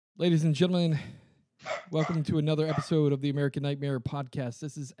Ladies and gentlemen, welcome to another episode of the American Nightmare podcast.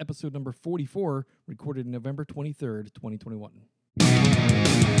 This is episode number 44, recorded November 23rd, 2021.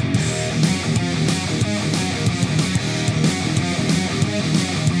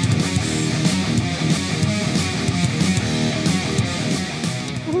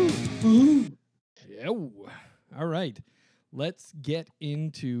 Yo. All right. Let's get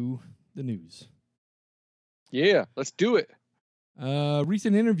into the news. Yeah, let's do it.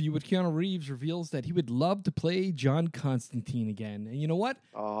 Recent interview with Keanu Reeves reveals that he would love to play John Constantine again. And you know what?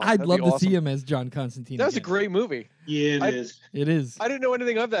 I'd love to see him as John Constantine That's again. a great movie. Yeah, it is. It is. I didn't know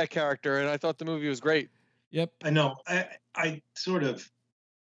anything of that character, and I thought the movie was great. Yep. I know. I sort of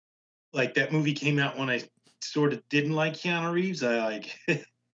like that movie came out when I sort of didn't like Keanu Reeves. And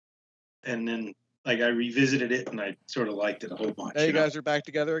then I revisited it and I sort of liked it a whole bunch. Now you guys are back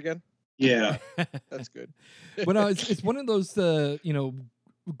together again? Yeah. That's good. But no, it's one of those,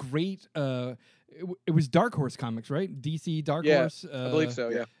 great. It was Dark Horse comics, right? DC Dark Horse. I believe so.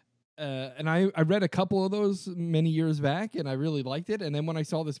 Yeah. And I read a couple of those many years back, and I really liked it. And then when I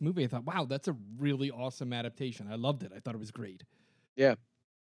saw this movie, I thought, wow, that's a really awesome adaptation. I loved it. I thought it was great. Yeah.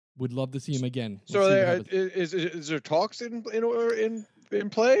 Would love to see him again. So is there talks in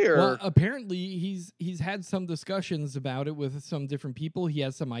play, or? Well, apparently he's had some discussions about it with some different people. He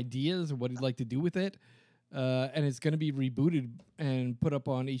has some ideas of what he'd like to do with it, and it's going to be rebooted and put up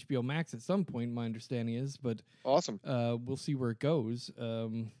on HBO Max at some point. My understanding is, but awesome. We'll see where it goes.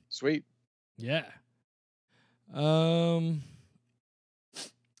 Sweet. Yeah. The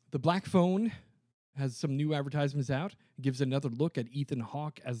Black Phone has some new advertisements out. Gives another look at Ethan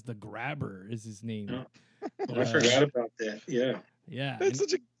Hawke as the Grabber is his name. Oh, I forgot about that. Yeah. Yeah. It's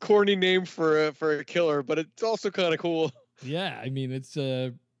such a corny name for a killer, but it's also kind of cool. Yeah, I mean it's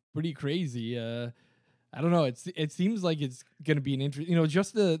pretty crazy. I don't know. It seems like it's going to be an interesting.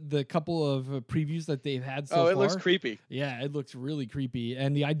 Just the couple of previews that they've had so far. Oh, it looks creepy. Yeah, it looks really creepy,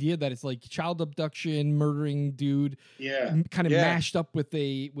 and the idea that it's like child abduction, murdering dude. Yeah. Kind of mashed up with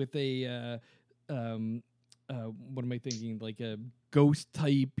a what am I thinking? Like a ghost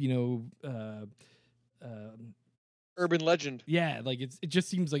type, urban legend. Yeah, like it just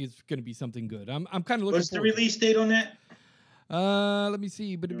seems like it's going to be something good. I'm kind of looking. What's the release date on that? Let me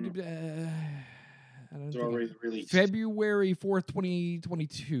see. It's already released. February 4th,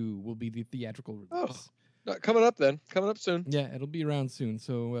 2022 will be the theatrical release. Oh, coming up then. Coming up soon. Yeah, it'll be around soon.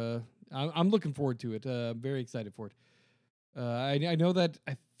 So I'm looking forward to it. Very excited for it. I know that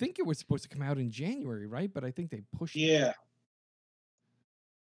I think it was supposed to come out in January, right? But I think they pushed it. Yeah.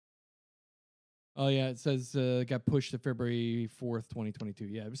 Oh, yeah. It says it got pushed to February 4th, 2022.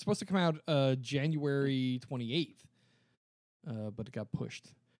 Yeah, it was supposed to come out January 28th, but it got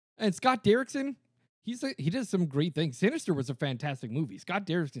pushed. And Scott Derrickson, he does some great things. Sinister was a fantastic movie. Scott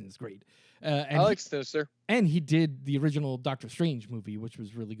Derrickson is great. And I like Sinister. And he did the original Doctor Strange movie, which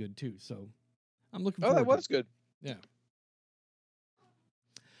was really good, too. So I'm looking forward to it. Oh, that was good. Yeah.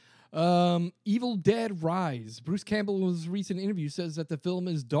 Evil Dead Rise. Bruce Campbell's recent interview says that the film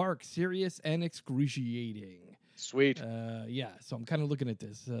is dark, serious, and excruciating. Sweet. Yeah, so I'm kind of looking at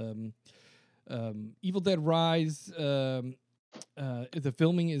this. Evil Dead Rise, the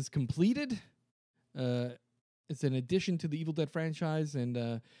filming is completed. It's an addition to the Evil Dead franchise,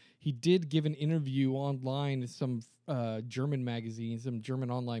 and he did give an interview online to some German magazine, some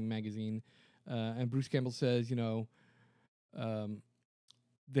German online magazine, and Bruce Campbell says,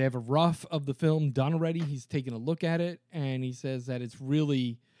 they have a rough of the film done already. He's taken a look at it, and he says that it's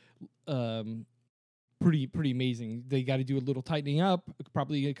really pretty amazing. They got to do a little tightening up,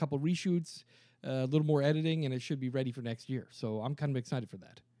 probably a couple reshoots, a little more editing, and it should be ready for next year. So I'm kind of excited for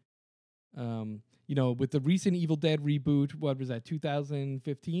that. With the recent Evil Dead reboot, what was that,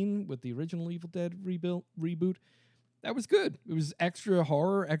 2015, with the original Evil Dead reboot, that was good. It was extra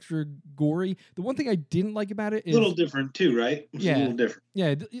horror, extra gory. The one thing I didn't like about it is... A little different, too, right? A little different. Yeah,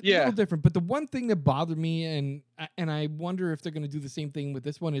 a little different. But the one thing that bothered me, and I wonder if they're going to do the same thing with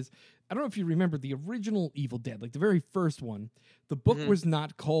this one, is, I don't know if you remember the original Evil Dead, like the very first one, the book was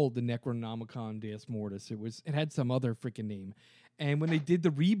not called the Necronomicon Deus Mortis. It had some other freaking name. And when they did the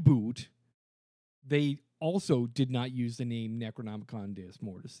reboot, they also did not use the name Necronomicon Deus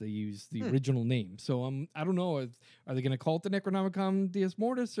Mortis. They used the original name. So I don't know. Are they going to call it the Necronomicon Deus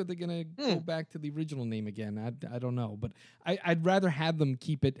Mortis, or are they going to go back to the original name again? I don't know. But I'd rather have them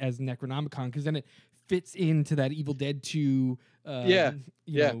keep it as Necronomicon, because then it fits into that Evil Dead 2. What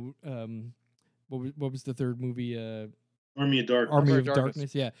was the third movie? Army of Darkness. Army of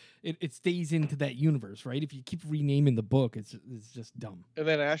Darkness. Yeah, it stays into that universe, right? If you keep renaming the book, it's just dumb. And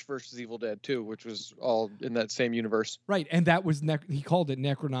then Ash versus Evil Dead too, which was all in that same universe. Right, and that was he called it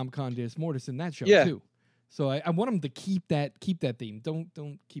Necronomicon Deus Mortis in that show too. So I want him to keep that theme.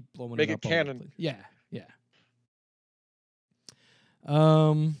 Don't keep blowing Make it it up. canon. Yeah.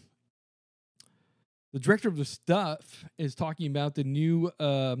 The director of the stuff is talking about the new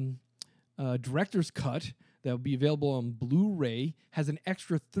director's cut that will be available on Blu-ray. Has an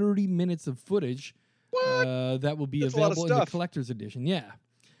extra 30 minutes of footage that will be available in the collector's edition. Yeah,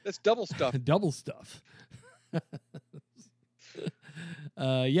 that's double stuff. Double stuff.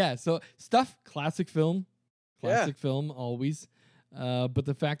 Yeah. So stuff, classic film always. But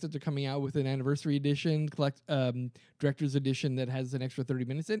the fact that they're coming out with an anniversary edition, director's edition that has an extra 30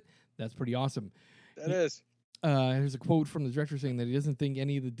 minutes in, that's pretty awesome. That is. There's a quote from the director saying that he doesn't think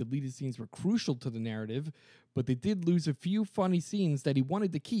any of the deleted scenes were crucial to the narrative, but they did lose a few funny scenes that he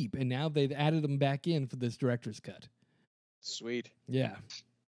wanted to keep, and now they've added them back in for this director's cut. Sweet. Yeah.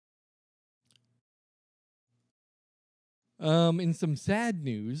 In some sad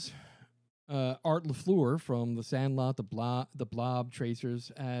news, Art LaFleur from The Sandlot, The Blob,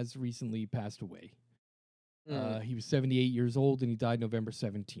 Tracers has recently passed away. He was 78 years old, and he died November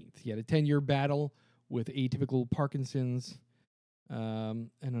 17th. He had a 10-year battle with atypical Parkinson's, and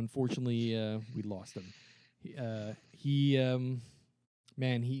unfortunately, we lost him. He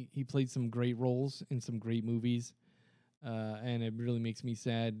played some great roles in some great movies, and it really makes me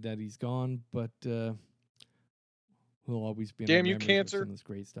sad that he's gone, but he'll always be in Damn our you, memories cancer. with some of this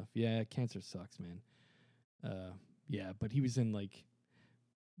great stuff. Yeah, cancer sucks, man. Yeah, but he was in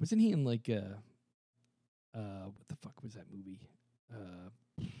wasn't he in what the fuck was that movie?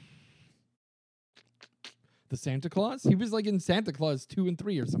 The Santa Claus? He was in Santa Claus 2 and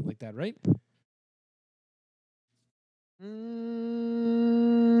 3 or something like that, right?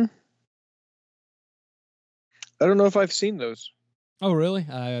 I don't know if I've seen those. Oh, really?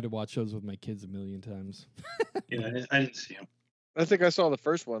 I had to watch those with my kids a million times. Yeah, I didn't see him. I think I saw the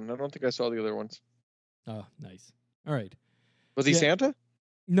first one. I don't think I saw the other ones. Oh, nice. All right. Was he Santa?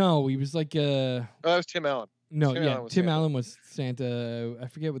 No, he was like Oh, that was Tim Allen. No, Tim Allen was Santa. I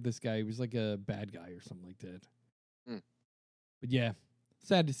forget what this guy. He was like a bad guy or something like that. But yeah,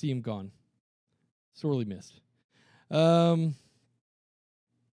 sad to see him gone. Sorely missed.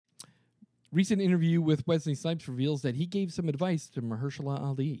 Recent interview with Wesley Snipes reveals that he gave some advice to Mahershala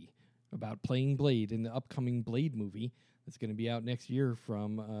Ali about playing Blade in the upcoming Blade movie that's going to be out next year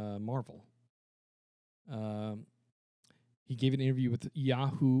from Marvel. He gave an interview with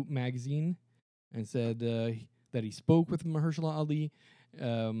Yahoo Magazine and said that he spoke with Mahershala Ali.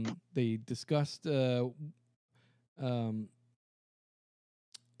 They discussed the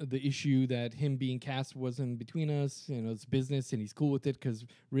issue that him being cast wasn't between us. You know, it's business, and he's cool with it because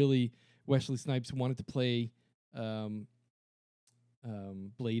really Wesley Snipes wanted to play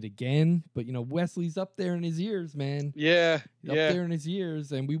Blade again. But, Wesley's up there in his years, man. Yeah. Up there in his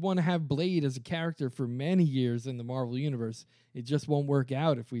years. And we want to have Blade as a character for many years in the Marvel Universe. It just won't work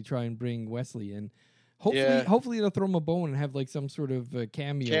out if we try and bring Wesley in. Hopefully they'll throw him a bone and have some sort of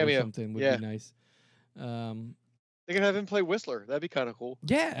cameo or something would be nice. They could have him play Whistler. That'd be kind of cool.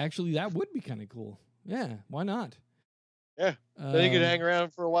 Yeah, actually, that would be kind of cool. Yeah, why not? Yeah, then he could hang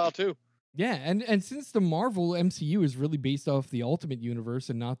around for a while too. Yeah, and since the Marvel MCU is really based off the Ultimate Universe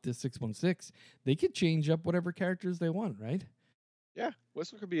and not the 616, they could change up whatever characters they want, right? Yeah,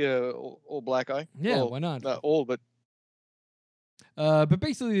 Whistler could be a old black guy. Yeah, well, why not? Not old, but. But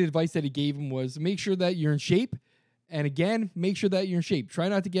basically, the advice that he gave him was make sure that you're in shape, and again, make sure that you're in shape. Try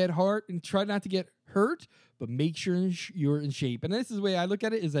not to get hurt and try not to get hurt, but make sure you're in shape. And this is the way I look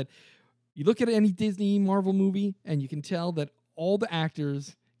at it: is that you look at any Disney Marvel movie, and you can tell that all the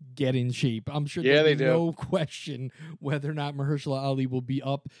actors get in shape. I'm sure there's no question whether or not Mahershala Ali will be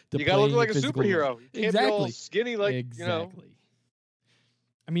up to you gotta look like a You superhero. You can't be all skinny exactly.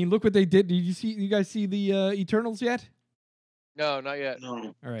 I mean, look what they did. Did you guys see the Eternals yet? No, not yet.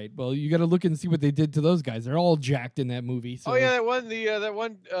 No. All right. Well, you got to look and see what they did to those guys. They're all jacked in that movie. So. Oh yeah, that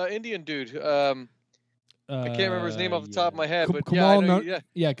one Indian dude. I can't remember his name off the top of my head, but Kamal Kamal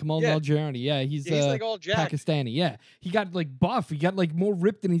Nanjiani. Yeah, he's like all jacked. Pakistani. Yeah, he got buff. He got more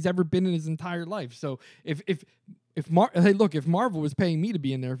ripped than he's ever been in his entire life. So if Marvel was paying me to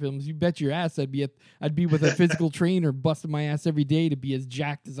be in their films, you bet your ass I'd be with a physical trainer busting my ass every day to be as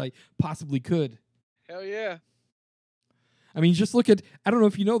jacked as I possibly could. Hell yeah. I mean, just look at, I don't know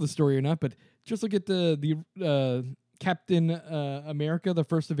if you know the story or not, but just look at the Captain America, the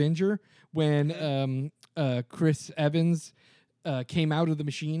First Avenger, when Chris Evans came out of the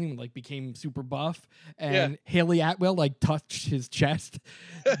machine and like became super buff, and Haley Atwell like touched his chest.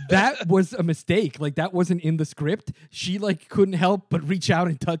 That was a mistake. Like that wasn't in the script. She like couldn't help but reach out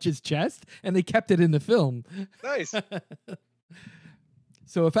and touch his chest, and they kept it in the film. Nice.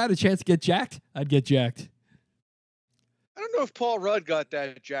 So if I had a chance to get jacked, I'd get jacked. I don't know if Paul Rudd got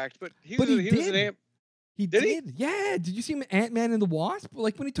that jacked, but he did. was an amp. He did. Yeah. Did you see him in Ant-Man and the Wasp?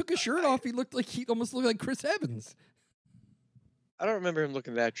 Like when he took his shirt off, he almost looked like Chris Evans. I don't remember him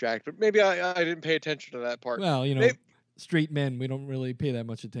looking that jacked, but maybe I didn't pay attention to that part. Well, you know, straight men, we don't really pay that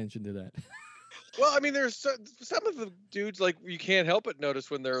much attention to that. Well, I mean, there's some of the dudes like you can't help but notice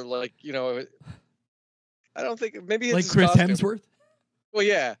when they're like, you know, I don't think maybe it's like his Chris costume. Hemsworth. Well,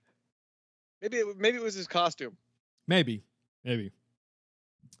 yeah, maybe it was his costume. Maybe. I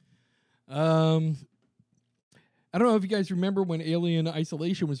don't know if you guys remember when Alien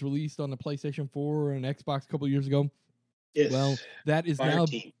Isolation was released on the PlayStation 4 and Xbox a couple years ago. Yes. Well, that is now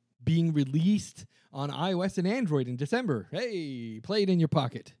Team. being released on iOS and Android in December. Hey, play it in your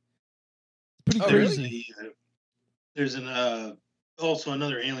pocket. It's pretty crazy. Really? There's also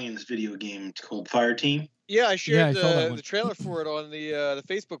another Aliens video game called Fireteam. Yeah, I shared I the trailer for it on the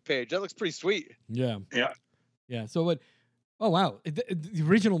Facebook page. That looks pretty sweet. Yeah. So what? Oh wow! The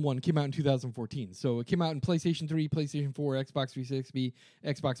original one came out in 2014. So it came out in PlayStation 3, PlayStation 4, Xbox 360,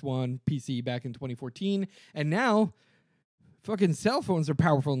 Xbox One, PC back in 2014, and now fucking cell phones are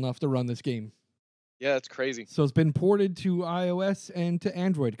powerful enough to run this game. Yeah, that's crazy. So it's been ported to iOS and to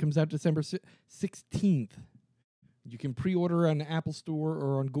Android. It comes out December 16th. You can pre-order on the Apple Store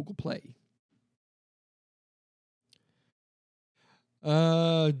or on Google Play.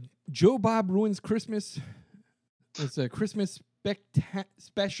 Joe Bob Ruins Christmas. It's a Christmas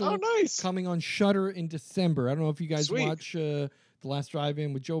special. Oh, nice. Coming on Shudder in December. I don't know if you guys Sweet. watch The Last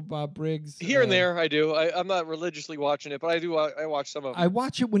Drive-In with Joe Bob Briggs. Here and there, I do. I'm not religiously watching it, but I do. I watch some of them. I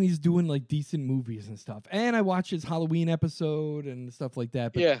watch it when he's doing like decent movies and stuff, and I watch his Halloween episode and stuff like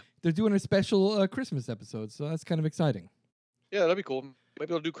that. But they're doing a special Christmas episode, so that's kind of exciting. Yeah, that'd be cool. Maybe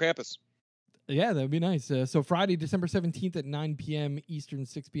they'll do Krampus. Yeah, that would be nice. So Friday, December 17th at 9 p.m. Eastern,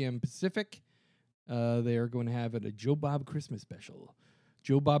 6 p.m. Pacific. They are going to have a Joe Bob Christmas special.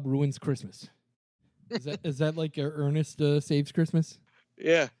 Joe Bob Ruins Christmas. Is that like Ernest Saves Christmas?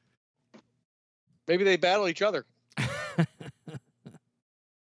 Yeah. Maybe they battle each other.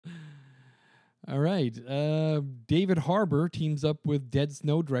 All right. David Harbour teams up with Dead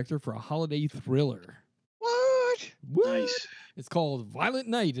Snow director for a holiday thriller. What? Nice. It's called Violent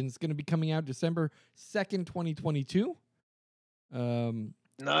Night, and it's going to be coming out December 2nd, 2022.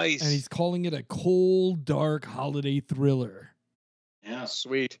 Nice. And he's calling it a cold, dark holiday thriller. Yeah.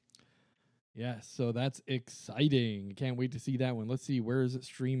 Sweet. Yeah, so that's exciting. Can't wait to see that one. Let's see, where is it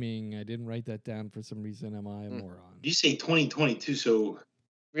streaming? I didn't write that down for some reason. Am I a moron? You say 2022, so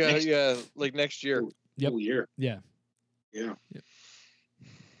Yeah, like next year. Yep. Whole year. Yeah. Yeah.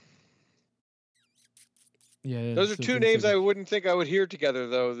 Yeah. Those are two names I wouldn't think I would hear together,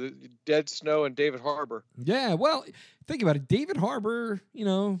 though. The Dead Snow and David Harbour. Yeah, well, think about it. David Harbour,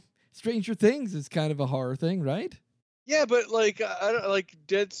 Stranger Things is kind of a horror thing, right? Yeah, but like I don't like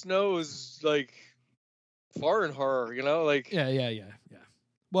Dead Snow is like foreign horror, like Yeah.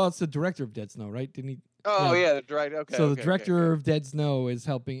 Well, it's the director of Dead Snow, right? Didn't he? Oh yeah, the director. Okay. So the director of Dead Snow is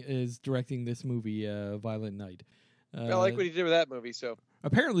directing this movie, Violent Night. I like what he did with that movie. So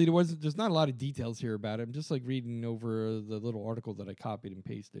apparently there's not a lot of details here about it. I'm just like reading over the little article that I copied and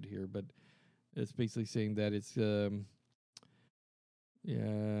pasted here, but it's basically saying that it's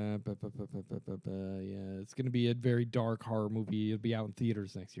it's going to be a very dark horror movie. It'll be out in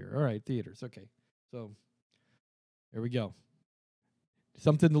theaters next year. All right, theaters. Okay. So there we go.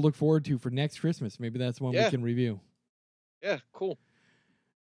 Something to look forward to for next Christmas. Maybe that's one we can review. Yeah, cool.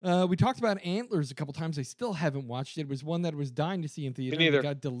 We talked about Antlers a couple times. I still haven't watched it. It was one that I was dying to see in theater. Me neither. It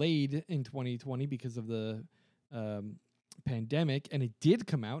got delayed in 2020 because of the pandemic, and it did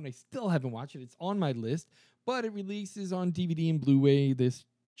come out, and I still haven't watched it. It's on my list, but it releases on DVD and Blu-ray this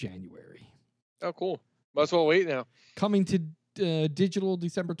January. Oh, cool. Might as well wait now. Coming to digital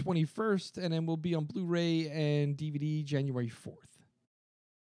December 21st, and then will be on Blu-ray and DVD January 4th.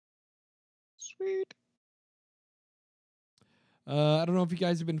 Sweet. I don't know if you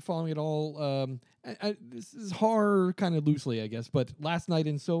guys have been following it all. This is horror kind of loosely, I guess, but Last Night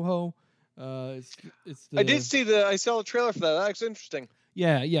in Soho. I saw the trailer for that. That looks interesting.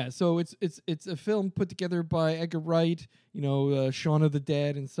 Yeah. So it's a film put together by Edgar Wright. Shaun of the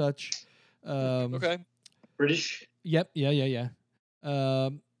Dead and such. Okay. British. Yep. Yeah.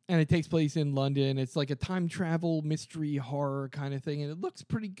 And And it takes place in London. It's like a time travel mystery horror kind of thing, and it looks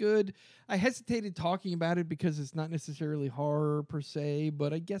pretty good. I hesitated talking about it because it's not necessarily horror per se,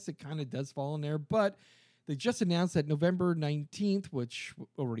 but I guess it kind of does fall in there. But they just announced that November 19th, which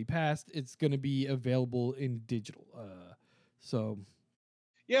already passed, it's going to be available in digital. So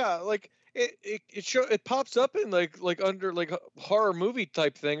Yeah, like it pops up in like under like horror movie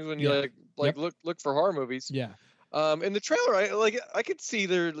type things when you Yep. look for horror movies. Yeah. In the trailer, I could see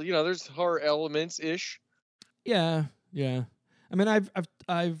there's horror elements ish. Yeah. Yeah. I mean,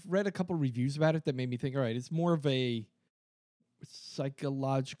 I've read a couple reviews about it that made me think, all right, it's more of a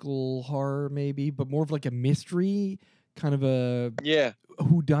psychological horror maybe, but more of like a mystery, kind of a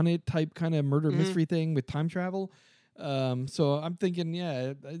whodunit type kind of murder mystery thing with time travel. So I'm thinking,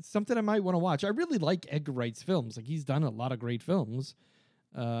 yeah, it's something I might want to watch. I really like Edgar Wright's films. Like, he's done a lot of great films.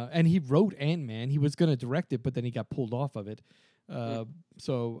 And he wrote Ant-Man. He was going to direct it, but then he got pulled off of it.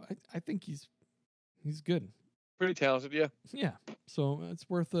 So I think he's good. Pretty talented, yeah. Yeah. So it's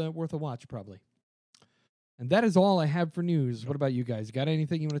worth a watch probably. And that is all I have for news. What about you guys? Got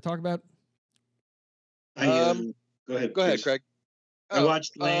anything you want to talk about? Go ahead. Go ahead, Craig. I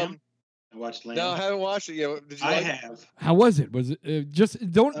watched Lamb. No, I haven't watched it yet. Did you I like have. How was it? Was it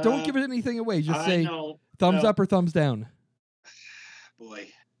just don't give it anything away. Just say thumbs up or thumbs down. Boy,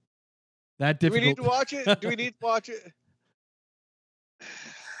 that difficult. Do we need to watch it? Do we need to watch it?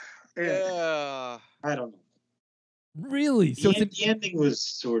 Yeah. I don't know. Really? So the ending was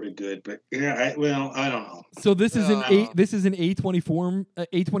sort of good, but I don't know. So this is an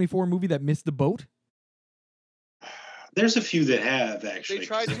A24 movie that missed the boat? There's a few that have, actually. They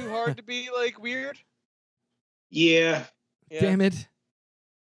tried too hard to be like weird. Yeah. Damn it.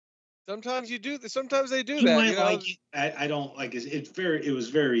 Sometimes you do. Sometimes they do you that. Might like it. I don't like it. It was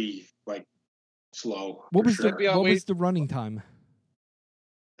very like slow. What was the running time?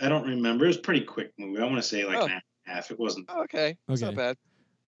 I don't remember. It was a pretty quick movie. I want to say like an hour and a half. It wasn't. Oh, okay. It's not bad.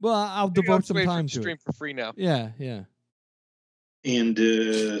 Well, I'll devote some time to stream for free now. Yeah. And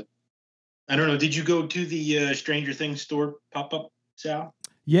I don't know. Did you go to the Stranger Things store pop-up, Sal?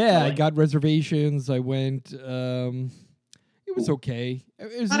 Yeah, I got reservations. I went. It was okay.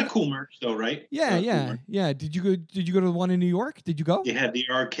 It was not a cool merch though, right? Yeah. Did you go to the one in New York? Did you go? You had the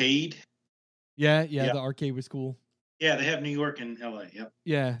arcade. Yeah. The arcade was cool. Yeah, they have New York and LA. Yep.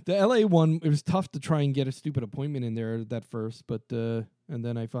 Yeah, the LA one, it was tough to try and get a stupid appointment in there at first, but and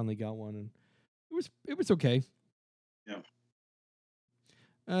then I finally got one, and it was okay. Yeah.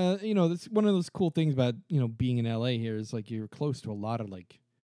 That's one of those cool things about being in LA here is like you're close to a lot of like,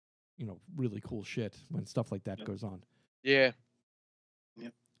 really cool shit when stuff like that goes on. Yeah.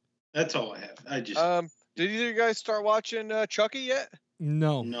 Yep. That's all I have. I just did either of you guys start watching Chucky yet?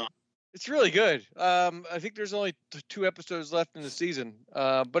 No. It's really good. I think there's only 2 episodes left in the season,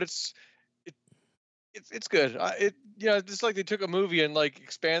 but it's good. It's like they took a movie and like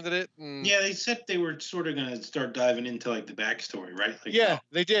expanded it. And yeah, they said they were sort of gonna start diving into like the backstory, right? Like, yeah,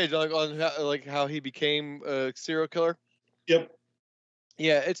 they did, like on how he became a serial killer. Yep.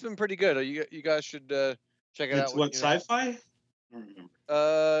 Yeah, it's been pretty good. You guys should check it out. It's what sci-fi? I don't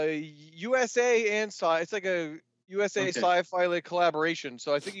remember. USA and sci. It's like a USA Sci-Fi like collaboration,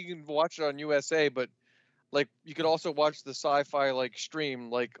 so I think you can watch it on USA, but like you could also watch the Sci-Fi like stream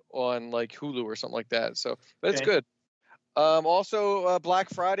like on like Hulu or something like that. So, but it's good. Also, Black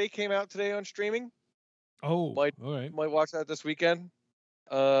Friday came out today on streaming. Oh, all right. Might watch that this weekend.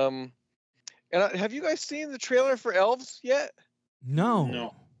 And have you guys seen the trailer for Elves yet?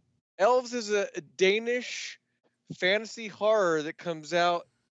 No. Elves is a Danish fantasy horror that comes out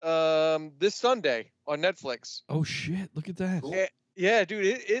this Sunday on Netflix. Oh shit! Look at that. Cool. Yeah, dude,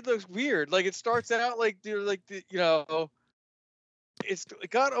 it looks weird. Like it starts out like it's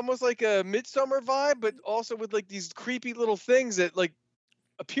got almost like a Midsummer vibe, but also with like these creepy little things that like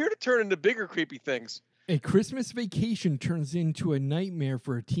appear to turn into bigger creepy things. A Christmas vacation turns into a nightmare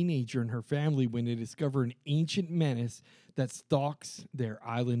for a teenager and her family when they discover an ancient menace that stalks their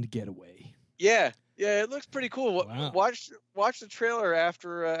island getaway. Yeah, it looks pretty cool. Wow. Watch the trailer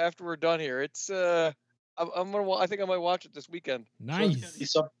after we're done here. It's I think I might watch it this weekend.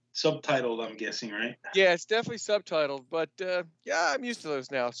 Nice. So subtitled, I'm guessing, right? Yeah, it's definitely subtitled, but yeah, I'm used to those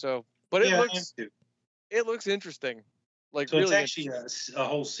now. So, but it looks interesting. Like so, really, it's actually a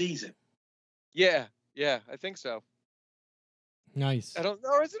whole season. Yeah, I think so. Nice. I don't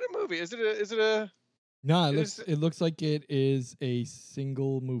know. Is it a movie? Is it a? No, it looks like it is a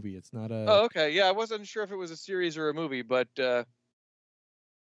single movie. It's not a. Oh, okay. Yeah, I wasn't sure if it was a series or a movie, but.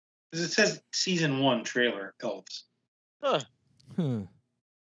 It says season 1 trailer, Elves. Huh. Oops.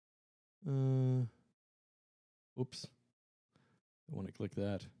 I want to click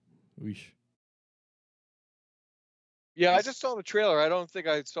that. Oosh. Yeah, I just saw the trailer. I don't think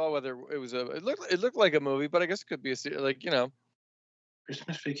I saw whether it was a. It looked like a movie, but I guess it could be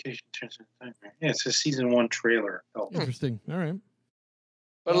Christmas Vacation turns into time. Yeah, it's a season 1 trailer. Oh. Interesting. All right.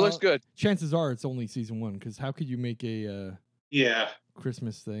 But it looks good. Chances are it's only season 1, because how could you make a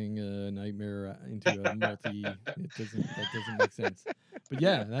Christmas thing nightmare into a multi? That doesn't make sense. But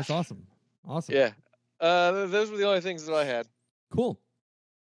yeah, that's awesome. Awesome. Yeah. Those were the only things that I had. Cool.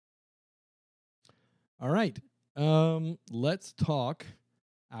 All right. Let's talk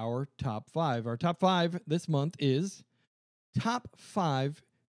our top 5. Our top 5 this month is top 5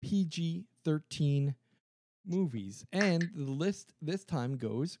 PG-13 movies, and the list this time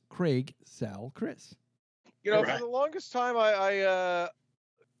goes Craig, Sal, Chris. For the longest time, I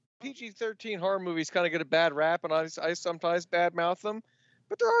PG-13 horror movies kind of get a bad rap, and I sometimes badmouth them.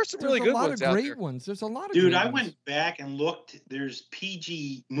 But there are some really good ones out there. There's a lot of great ones. There's a lot of Dude, great I ones. went back and looked. There's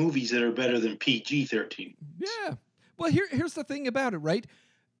PG movies that are better than PG-13. Yeah. Well, here's the thing about it, right?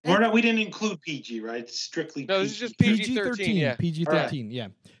 We didn't include PG, right? It's strictly no, PG. this is just PG-13. Yeah. PG-13, yeah.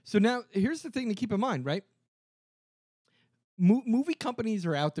 So now, here's the thing to keep in mind, right? Movie companies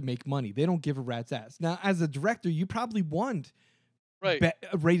are out to make money. They don't give a rat's ass. Now, as a director, you probably want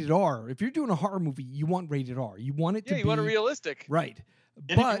rated R. If you're doing a horror movie, you want rated R. You want it to be... you want it realistic. Right.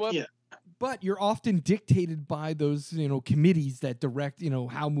 And But you're often dictated by those, committees that direct,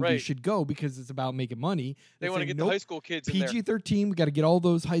 how movies should go, because it's about making money. They want to get the high school kids in there. PG-13, we got to get all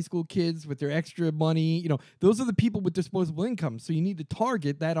those high school kids with their extra money. Those are the people with disposable income. So you need to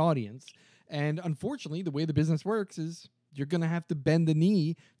target that audience. And unfortunately, the way the business works is you're going to have to bend the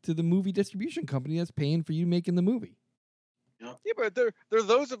knee to the movie distribution company that's paying for you making the movie. Yeah, but there are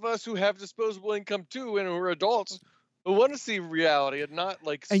those of us who have disposable income too, and who are adults who want to see reality and not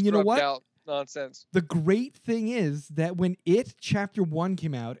out nonsense. The great thing is that when It Chapter 1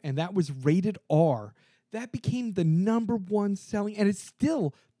 came out and that was rated R, that became the number 1 selling, and it's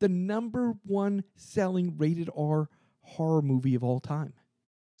still the number 1 selling rated R horror movie of all time.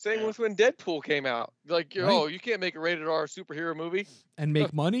 Same with when Deadpool came out. You can't make a rated R superhero movie and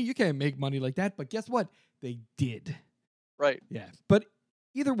make money. You can't make money like that. But guess what? They did. Right. Yeah. But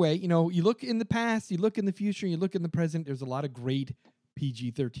either way, you look in the past, you look in the future, you look in the present. There's a lot of great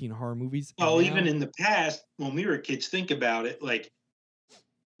PG-13 horror movies. Well, even in the past, when we were kids, think about it.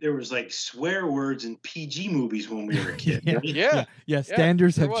 There was swear words in PG movies when we were a kid. Yeah.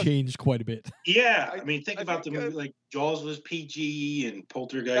 Standards have changed quite a bit. Yeah, I mean, think about the movie Jaws was PG and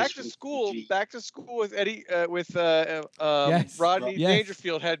Poltergeist. Back to School with Eddie Rodney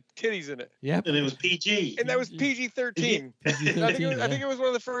Dangerfield had titties in it. Yeah, and it was PG. And that was PG-13. I think it was one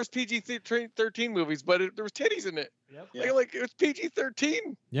of the first PG-13 movies, but there was titties in it. Yep. It was PG-13.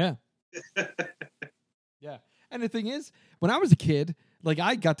 Yeah. Yeah. And the thing is, when I was a kid,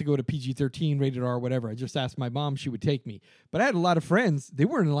 I got to go to PG-13, rated R, whatever. I just asked my mom, she would take me. But I had a lot of friends. They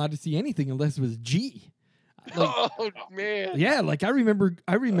weren't allowed to see anything unless it was G. Oh man. Yeah, I remember.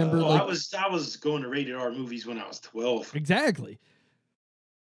 I was going to rated R movies when I was 12. Exactly.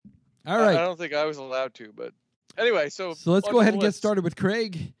 All right. I don't think I was allowed to, but anyway. So let's go ahead and get started with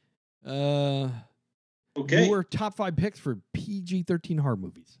Craig. Okay. Your top 5 picks for PG-13 horror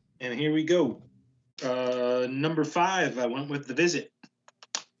movies. And here we go. Number 5, I went with The Visit.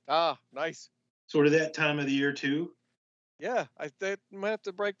 Ah, nice. Sort of that time of the year too. Yeah, I might have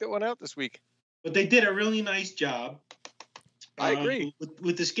to break that one out this week. But they did a really nice job. I agree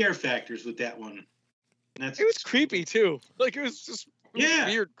with the scare factors with that one. It was creepy too. It was just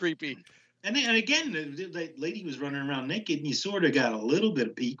weird, creepy. And again, the lady was running around naked, and you sort of got a little bit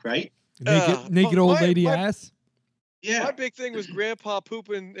of peek, right? Naked old lady ass. Yeah. My big thing was Grandpa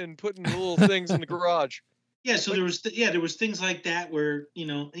pooping and putting little things in the garage. Yeah. So there was things like that where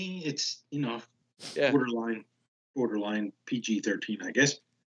it's borderline PG-13, I guess.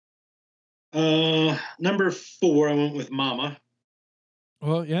 Number 4, I went with Mama.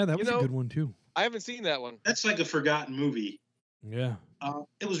 Well, yeah, that was a good one too. I haven't seen that one. That's like a forgotten movie. Yeah.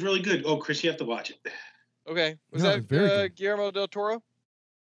 It was really good. Oh, Chris, you have to watch it. Okay. Was that Guillermo del Toro?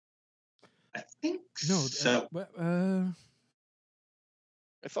 I think no. So. I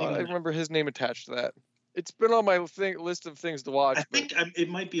thought I remember his name attached to that. It's been on my list of things to watch. I think it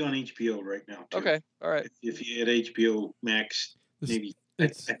might be on HBO right now, too. Okay. All right. If you had HBO Max, maybe. I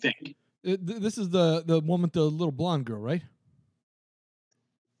think. This is the one with the little blonde girl, right?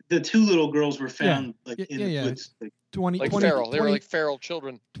 The 2 little girls were found in the woods. 20, feral. They were like feral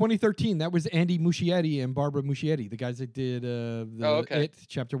children. 2013. That was Andy Muschietti and Barbara Muschietti, the guys that did It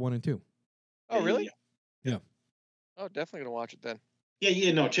Chapter 1 and 2. Oh, really? Yeah. Oh, definitely gonna watch it then.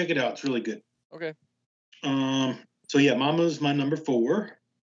 Yeah. No, check it out. It's really good. Okay. So yeah, Mama's my number 4.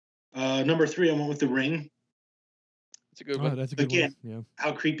 Number 3, I went with The Ring. That's a good one. That's a good Again, one. Yeah.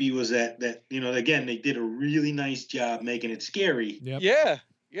 How creepy was that? That again, they did a really nice job making it scary. Yep.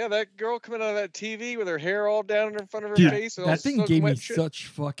 Yeah, that girl coming out of that TV with her hair all down in front of her Dude, face. And that all thing soaking gave me wet shit. such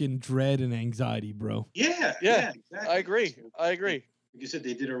fucking dread and anxiety, bro. Yeah, exactly. I agree. Like you said,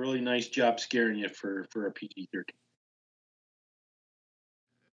 they did a really nice job scaring you for a PG-13.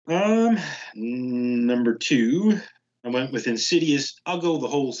 Number 2, I went with Insidious. I'll go the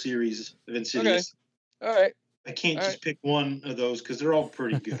whole series of Insidious. Okay. All right. I can't just pick one of those because they're all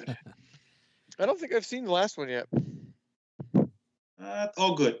pretty good. I don't think I've seen the last one yet.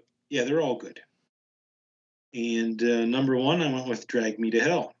 All good. Yeah, they're all good. And number 1, I went with Drag Me to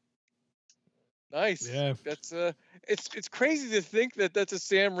Hell. Nice. Yeah. That's it's crazy to think that that's a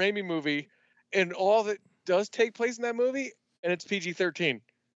Sam Raimi movie, and all that does take place in that movie, and it's PG-13.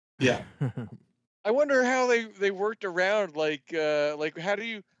 Yeah. I wonder how they worked around like how do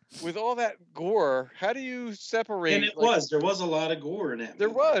you, with all that gore, how do you separate? And there was a lot of gore in that There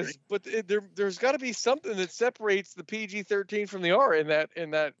movie, was, right? but there's got to be something that separates the PG-13 from the R in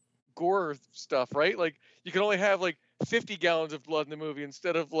that gore stuff, right? Like you can only have like 50 gallons of blood in the movie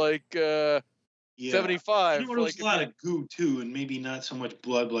instead of like 75. There was a lot of goo too, and maybe not so much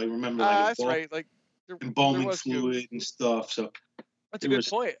blood. Like remember, that's right. Like embalming there was fluid and stuff. So that's a good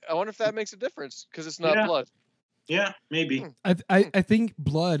point. I wonder if that makes a difference because it's not blood. Yeah, maybe. I think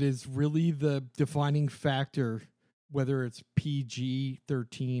blood is really the defining factor, whether it's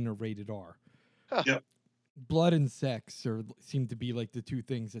PG-13 or rated R. Huh. Yep. Blood and sex seem to be like the two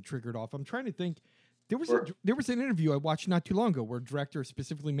things that triggered off. I'm trying to think. There was an interview I watched not too long ago where a director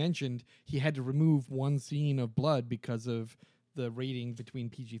specifically mentioned he had to remove one scene of blood because of the rating between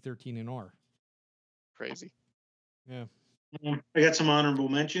PG-13 and R. Crazy. Yeah. I got some honorable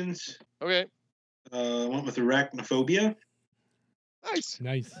mentions. Okay. Went with Arachnophobia. Nice.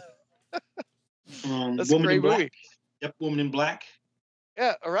 That's a great movie. Yep, Woman in Black.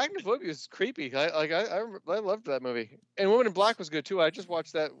 Yeah, Arachnophobia is creepy. I loved that movie, and Woman in Black was good too. I just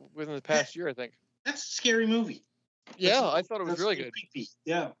watched that within the past year, I think. That's a scary movie. Yeah, I thought it was really good. Creepy.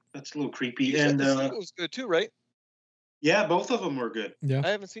 Yeah, that's a little creepy. You said the sequel was good too, right? Yeah, both of them were good. Yeah, I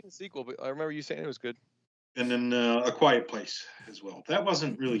haven't seen the sequel, but I remember you saying it was good. And then A Quiet Place as well. That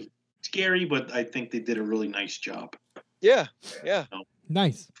wasn't really scary, but I think they did a really nice job. Yeah.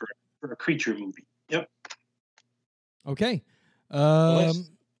 Nice for a creature movie. Yep. Okay. Now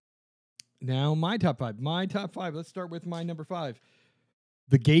my top 5. Let's start with my number 5.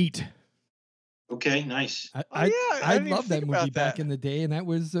 The Gate. Okay, nice. I loved that movie back in the day, and that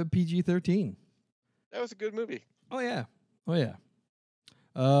was PG-13. That was a good movie. Oh yeah.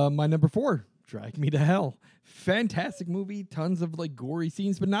 My number 4, Drag Me to Hell. Fantastic movie, tons of like gory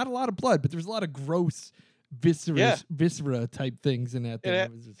scenes, but not a lot of blood. But there's a lot of gross viscera type things in that thing.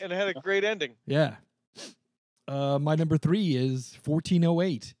 And it had a great ending. Yeah. My number 3 is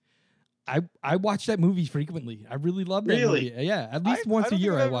 1408. I watch that movie frequently. I really love that movie. Yeah, at least once a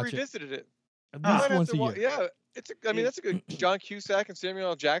year I watch it. Revisited it. At least once a year. Yeah, that's a good John Cusack and Samuel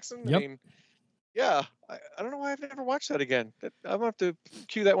L. Jackson. Yep. I mean, yeah, I don't know why I've never watched that again. I'm gonna have to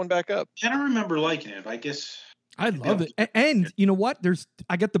cue that one back up. I don't remember liking it. I guess I love it. And you know what?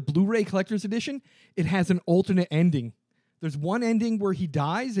 I got the Blu-ray collector's edition. It has an alternate ending. There's one ending where he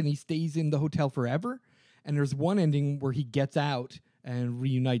dies and he stays in the hotel forever, and there's one ending where he gets out and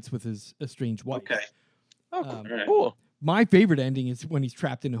reunites with his estranged wife. Okay. Oh, cool. My favorite ending is when he's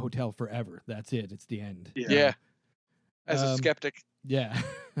trapped in a hotel forever. That's it. It's the end. Yeah. As a skeptic. Yeah.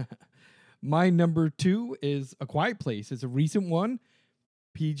 My number 2 is A Quiet Place. It's a recent one,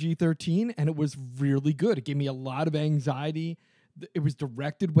 PG-13, and it was really good. It gave me a lot of anxiety. It was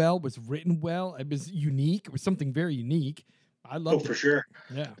directed well, was written well. It was unique. It was something very unique. I loved it. For sure.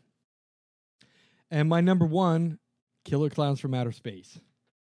 Yeah. And my number 1, Killer Clowns from Outer Space.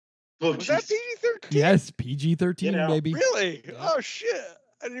 Oh, was that PG-13? Yes, PG-13, baby. Really? Yeah. Oh, shit.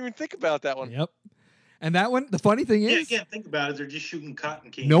 I didn't even think about that one. Yep. And that one, the funny thing is... Yeah, I can't think about it. They're just shooting cotton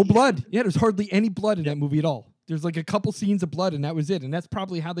candy. No blood. Yeah, there's hardly any blood in that movie at all. There's like a couple scenes of blood, and that was it. And that's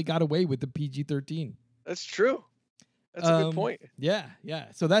probably how they got away with the PG-13. That's true. That's a good point. Yeah.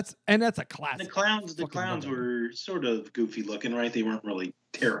 So that's a classic. The clowns were sort of goofy looking, right? They weren't really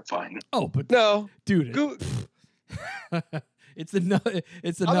terrifying. Oh, but no, dude, it's enough.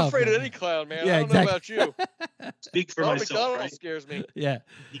 I'm afraid of any clown, man. Yeah, I don't know about you. Speak for myself. McDonald's right? scares me. Yeah.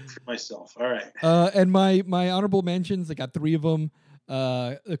 Speak for myself. All right. And my honorable mentions, I got 3 of them.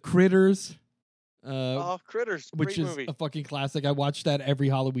 The Critters. Critters, which great is movie. a fucking classic. I watched that every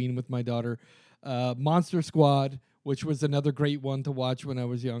Halloween with my daughter. Monster Squad, which was another great one to watch when I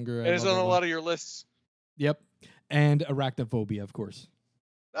was younger. And it's on a lot of your lists. Yep. And Arachnophobia, of course.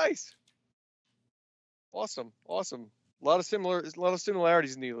 Nice. Awesome. A lot of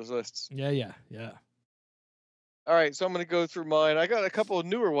similarities in these lists. Yeah. All right, so I'm going to go through mine. I got a couple of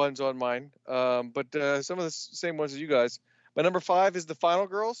newer ones on mine, but some of the same ones as you guys. My number 5 is The Final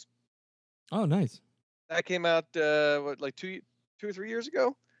Girls. Oh, nice. That came out like 2 or 3 years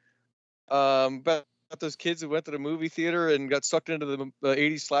ago. About those kids who went to the movie theater and got sucked into the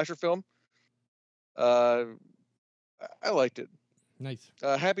 80s slasher film. I liked it. Nice.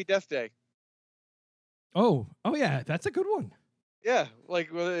 Happy Death Day. Oh yeah, that's a good one. Yeah, like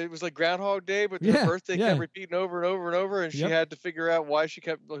it was like Groundhog Day, but her birthday kept repeating over and over and over, and she had to figure out why she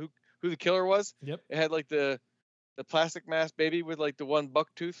kept who the killer was. Yep. It had like the plastic mask baby with like the one buck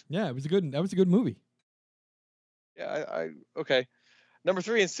tooth. Yeah, that was a good movie. Yeah, I okay. Number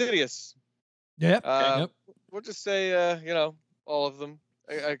 3, Insidious. Yep. We'll just say all of them.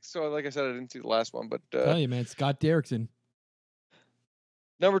 So like I said, I didn't see the last one, but tell you, man, Scott Derrickson.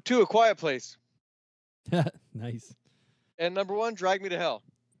 Number 2, A Quiet Place. Nice. And number 1, Drag Me to Hell.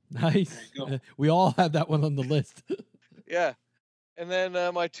 Nice. We all have that one on the list. Yeah. And then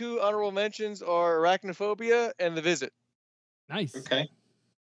my 2 honorable mentions are Arachnophobia and The Visit. Nice. Okay.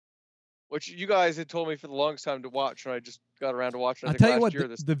 Which you guys had told me for the longest time to watch, and I just got around to watching it. I'll tell you what,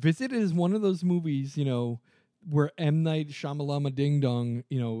 The Visit is one of those movies, where M. Night Shyamalan Ding Dong,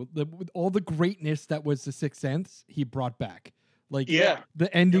 with all the greatness that was The Sixth Sense, he brought back. Like, the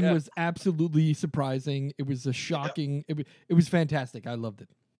ending was absolutely surprising. It was a shocking. It was fantastic. I loved it.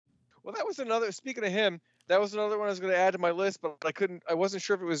 Well, that was another. Speaking of him, that was another one I was going to add to my list, but I wasn't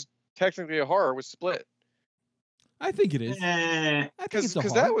sure if it was technically a horror. It was Split. I think it is. I think it's a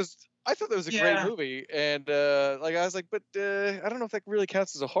horror. I thought that was a great movie, and I was like, but I don't know if that really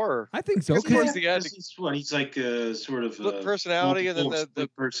counts as a horror. I think so. Towards the end, he's like sort of split personality, and then the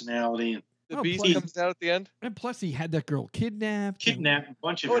personality. The beast comes out at the end. And plus, he had that girl kidnapped. A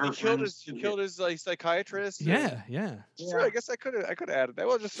bunch of her friends. He killed his like psychiatrist. Yeah. Sure, I guess I could have added that.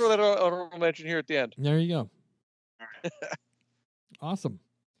 Well, just throw that honorable mention here at the end. There you go. Awesome.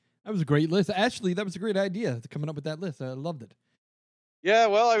 That was a great list. Actually, that was a great idea coming up with that list. I loved it. Yeah,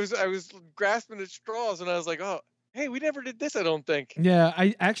 well, I was grasping at straws, and I was like, oh, hey, we never did this, I don't think. Yeah,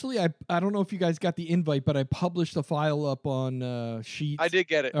 I don't know if you guys got the invite, but I published the file up on Sheets. I did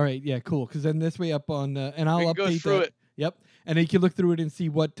get it. All right, yeah, cool. Because then this way up on, and I'll go update through that. it. Yep, and then you can look through it and see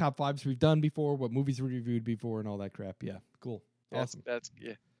what top 5s we've done before, what movies we reviewed before, and all that crap. Yeah, cool. Awesome. That's.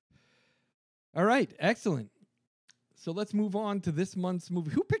 All right, excellent. So let's move on to this month's movie.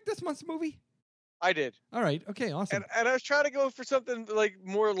 Who picked this month's movie? I did. All right. Okay. Awesome. And I was trying to go for something like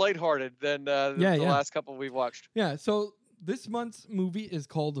more lighthearted than the last couple we've watched. Yeah. So this month's movie is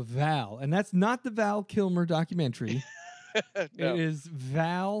called Val, and that's not the Val Kilmer documentary. No. It is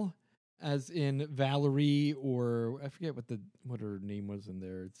Val, as in Valerie, or I forget what her name was in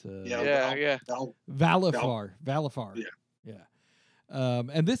there. It's Valifar. Yeah.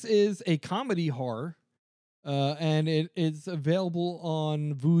 And this is a comedy horror. And it is available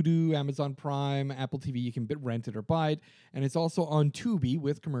on Vudu, Amazon Prime, Apple TV. You can rent it or buy it. And it's also on Tubi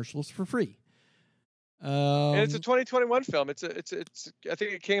with commercials for free. And it's a 2021 film. It's I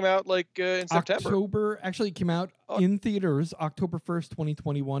think it came out like in September. Actually, it came out in theaters October 1st,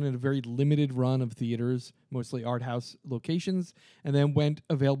 2021, in a very limited run of theaters, mostly art house locations, and then went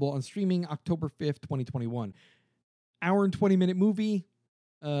available on streaming October 5th, 2021. Hour and 20-minute movie.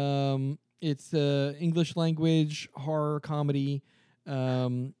 It's English language horror comedy,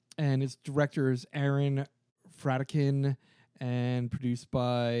 and its director is Aaron Fratikin, and produced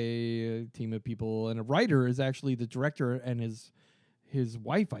by a team of people. And a writer is actually the director and his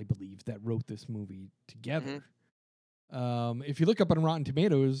wife, I believe, that wrote this movie together. Mm-hmm. If you look up on Rotten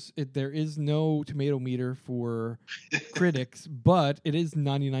Tomatoes, there is no tomato meter for critics, but it is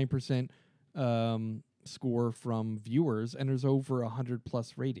 99% score from viewers, and there's over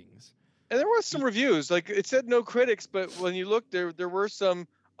 100+ ratings. And there was some reviews. Like it said no critics, but when you look, there were some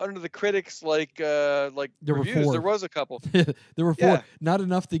under the critics like there reviews. Were 4. There was a couple. There were 4. Not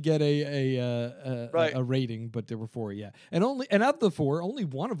enough to get a rating, but there were 4. Yeah, and of the 4, only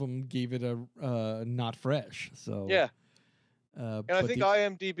one of them gave it a not fresh. So yeah. And I think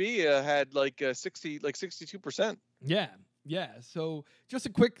IMDb had like 62%. Yeah, so just a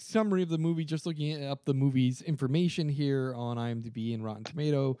quick summary of the movie, just looking up the movie's information here on IMDb and Rotten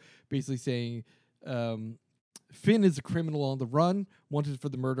Tomato, basically saying Finn is a criminal on the run, wanted for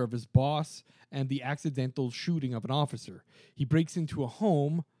the murder of his boss and the accidental shooting of an officer. He breaks into a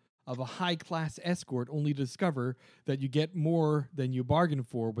home of a high-class escort only to discover that you get more than you bargained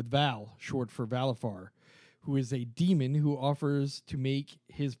for with Val, short for Valifar, who is a demon who offers to make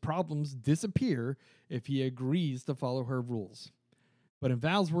his problems disappear if he agrees to follow her rules. But in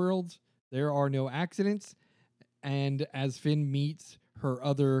Val's world, there are no accidents. And as Finn meets her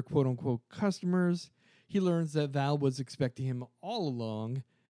other quote unquote customers, he learns that Val was expecting him all along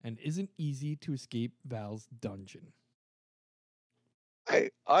and isn't easy to escape Val's dungeon. I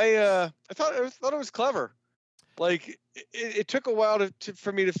thought it was clever. Like it took a while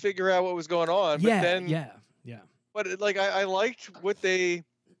for me to figure out what was going on. But then But like I liked what they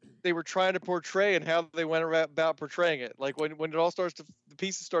were trying to portray and how they went about portraying it. Like when it all starts to the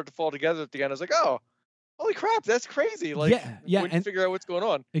pieces start to fall together at the end, I was like, oh, holy crap, that's crazy. Like when you figure out what's going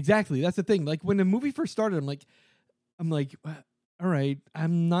on. Exactly, that's the thing. Like when the movie first started, I'm like, all right,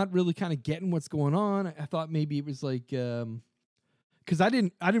 I'm not really kind of getting what's going on. I thought maybe it was like because I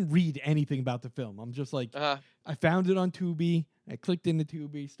didn't read anything about the film. I'm just like, I found it on Tubi. I clicked into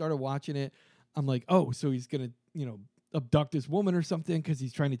Tubi, started watching it. I'm like, oh, so he's gonna, abduct this woman or something because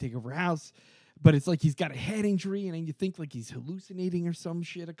he's trying to take over her house. But it's like he's got a head injury, and then you think like he's hallucinating or some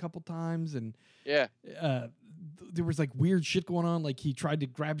shit a couple times, and there was like weird shit going on. Like he tried to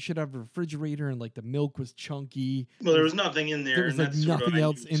grab shit out of the refrigerator, and like the milk was chunky. Well, there was nothing in there. There was like nothing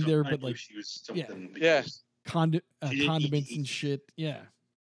else in there, but like she was something. Condiments and shit.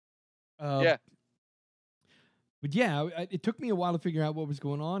 But yeah, it took me a while to figure out what was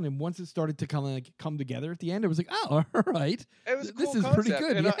going on, and once it started to kind of like come together at the end, I was like, oh, all right, it was a cool this is concept. pretty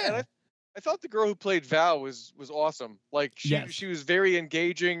good. And I thought the girl who played Val was awesome. Like she was very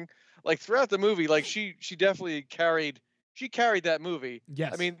engaging. Like throughout the movie, like she definitely carried that movie.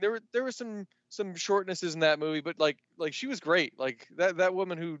 Yes. I mean there were some shortnesses in that movie, but like she was great. Like that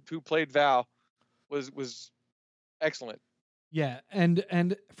woman who played Val was excellent. Yeah,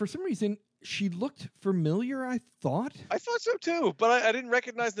 and for some reason she looked familiar. I thought so too, but I didn't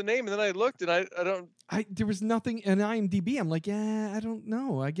recognize the name, and then I looked, and I don't. There was nothing in IMDb. I'm like, I don't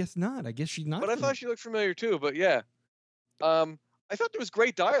know. I guess not. I guess she's not. But I thought she looked familiar too. But yeah, I thought there was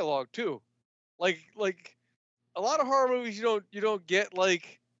great dialogue too. Like a lot of horror movies, you don't get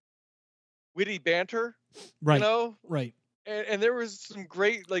like witty banter, right? Right. And there was some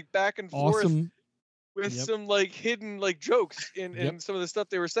great like back and forth with some like hidden like jokes in some of the stuff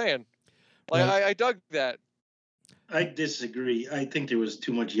they were saying. Like I dug that. I disagree. I think there was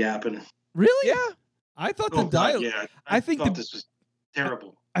too much yapping. Really? Yeah. I thought the dialogue. Yeah. I thought this was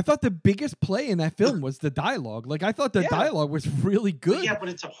terrible. I thought the biggest play in that film was the dialogue. Like I thought the dialogue was really good. Yeah, but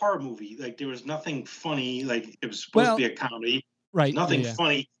it's a horror movie. Like there was nothing funny. Like it was supposed to be a comedy. Right. Nothing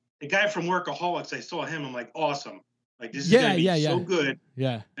funny. The guy from Workaholics, I saw him. I'm like, awesome. Like this is gonna be so good.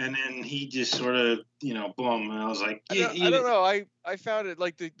 Yeah. And then he just sort of, boom. And I was like, I don't know. I found it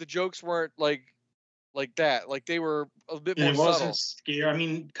like the jokes weren't like that. Like they were a bit more subtle. It wasn't scary. I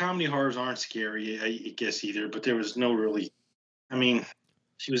mean, comedy horrors aren't scary, I guess either. But there was no really. I mean,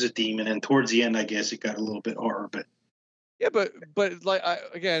 she was a demon, and towards the end, I guess it got a little bit horror. But yeah, but like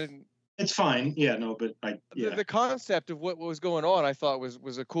again. It's fine. Yeah, no, but the concept of what was going on, I thought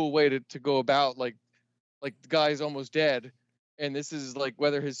was a cool way to go about like the guy's almost dead, and this is like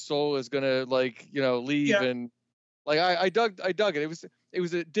whether his soul is gonna like leave, and like I dug it. It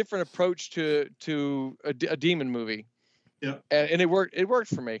was a different approach to a demon movie. Yeah, and it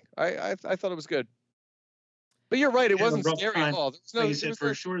worked for me. I thought it was good. But you're right, it wasn't scary at all. Like you said, for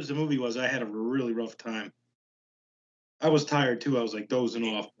as short as the movie was, I had a really rough time. I was tired too. I was like dozing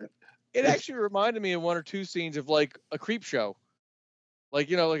off. It actually reminded me of one or two scenes of like a creep show. Like,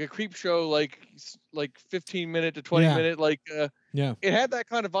 like a creep show, like 15-minute to 20-minute, it had that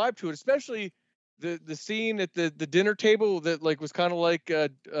kind of vibe to it, especially the scene at the dinner table that like was kind of like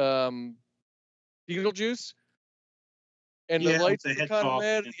Beetlejuice, and the lights were kind of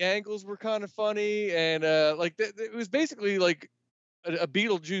red, the angles were kind of funny, and it was basically like a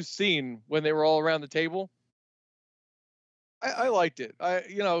Beetlejuice scene when they were all around the table. I liked it.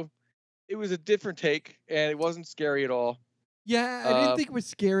 It was a different take, and it wasn't scary at all. Yeah, I didn't think it was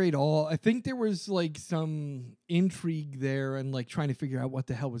scary at all. I think there was like some intrigue there and like trying to figure out what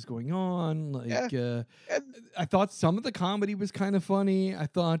the hell was going on. Like, I thought some of the comedy was kind of funny. I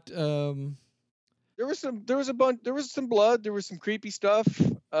thought there was some blood. There was some creepy stuff.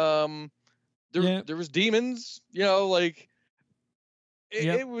 There was demons.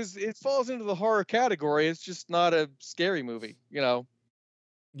 It falls into the horror category. It's just not a scary movie.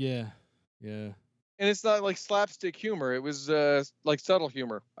 Yeah. And it's not like slapstick humor. It was like subtle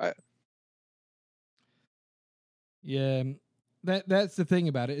humor. That's the thing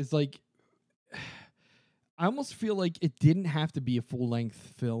about it. Is like I almost feel like it didn't have to be a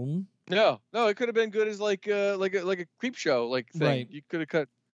full-length film. No, it could have been good as like a creep show like thing. Right. You could have cut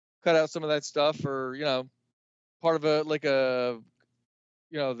out some of that stuff, or part of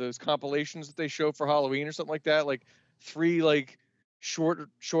those compilations that they show for Halloween or something like that. Like 3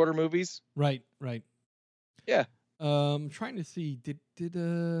 shorter movies. Right. Yeah. Trying to see. Did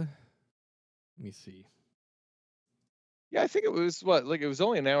let me see. Yeah, I think it was it was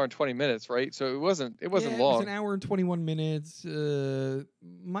only an hour and 20 minutes, right? So it wasn't Yeah, long. it was an hour and 21 minutes.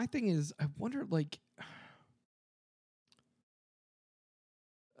 My thing is, I wonder, like,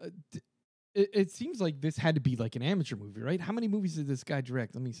 it seems like this had to be like an amateur movie, right? How many movies did this guy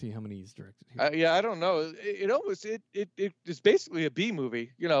direct? Let me see how many he's directed here. Yeah, I don't know. It is basically a B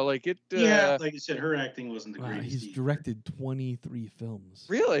movie, like it. Yeah, like I said, her acting wasn't the Wow, greatest. he's directed 23 films.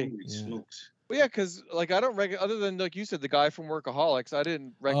 Really? Holy smokes. Well, yeah, because I don't recognize, other than like you said, the guy from Workaholics, I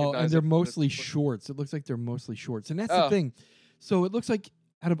didn't recognize. Oh, and they're mostly shorts. It looks like they're mostly shorts, and that's the thing. So it looks like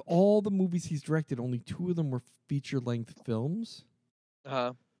out of all the movies he's directed, only 2 of them were feature-length films.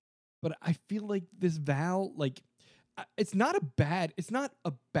 But I feel like this Val, like, it's not a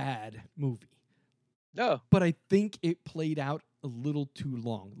bad movie. No. But I think it played out a little too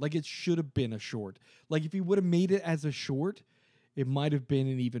long. Like, it should have been a short. Like, if he would have made it as a short, it might have been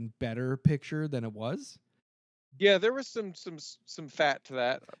an even better picture than it was. Yeah, there was some fat to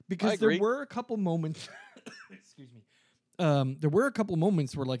that. Because there were a couple moments. Excuse me. There were a couple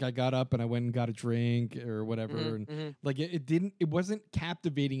moments where, like, I got up and I went and got a drink or whatever, and like it wasn't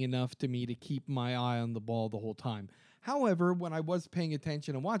captivating enough to me to keep my eye on the ball the whole time. However, when I was paying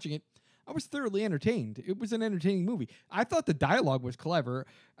attention and watching it, I was thoroughly entertained. It was an entertaining movie. I thought the dialogue was clever.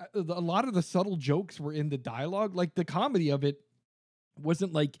 A lot of the subtle jokes were in the dialogue. Like, the comedy of it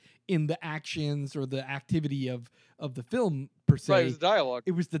wasn't like in the actions or the activity of the film per se. Right, it was the dialogue.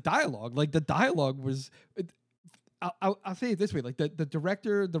 It was the dialogue. Like, the dialogue was. I'll say it this way: like the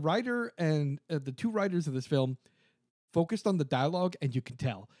director, the writer, and the 2 writers of this film focused on the dialogue, and you can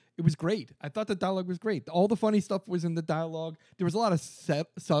tell it was great. I thought the dialogue was great. All the funny stuff was in the dialogue. There was a lot of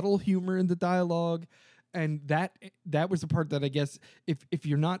subtle humor in the dialogue, and that was the part that I guess if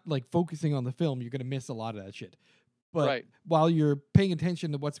you're not like focusing on the film, you're gonna miss a lot of that shit. But while you're paying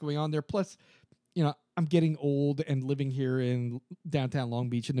attention to what's going on there, plus, I'm getting old and living here in downtown Long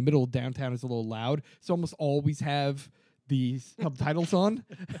Beach. In the middle of downtown is a little loud, so almost always have the subtitles on.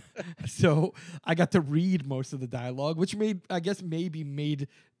 So I got to read most of the dialogue, which made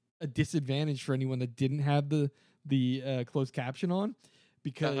a disadvantage for anyone that didn't have the closed caption on,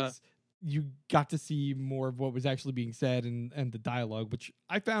 because you got to see more of what was actually being said and the dialogue, which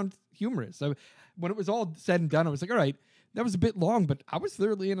I found humorous. So when it was all said and done, I was like, all right, that was a bit long, but I was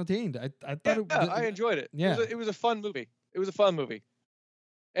thoroughly entertained. I thought I enjoyed it. Yeah. It was a fun movie.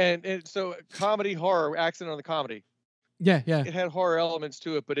 And so comedy, horror, accent on the comedy. Yeah. It had horror elements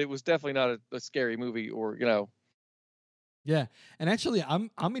to it, but it was definitely not a scary movie or. Yeah, and actually,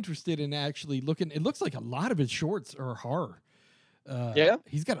 I'm interested in actually looking. It looks like a lot of his shorts are horror.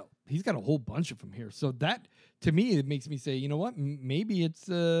 He's got a whole bunch of them here. So that, to me, it makes me say, you know what? Maybe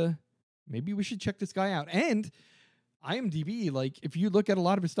we should check this guy out. And IMDb, like, if you look at a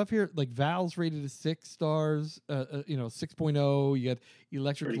lot of his stuff here, like, Val's rated as 6 stars, 6.0. You got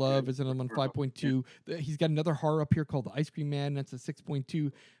Electric Pretty Love good. is on 5.2. He's got another horror up here called The Ice Cream Man. That's a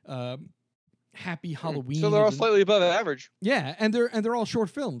 6.2. Happy Halloween. So they're all slightly above average. Yeah, and they're all short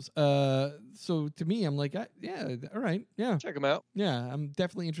films. So to me, I'm like, yeah, all right, yeah, Check them out. yeah. I'm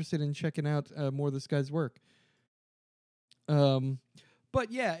definitely interested in checking out more of this guy's work.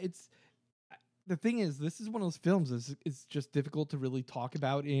 But yeah, it's the thing is, this is one of those films it's just difficult to really talk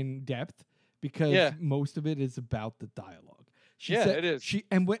about in depth because most of it is about the dialogue. It is.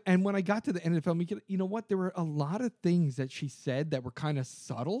 When I got to the end of the film, you know what? There were a lot of things that she said that were kind of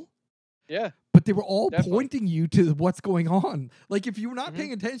subtle. Yeah. But they were all pointing you to what's going on. Like, if you're not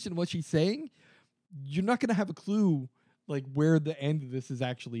paying attention to what she's saying, you're not going to have a clue, like, where the end of this is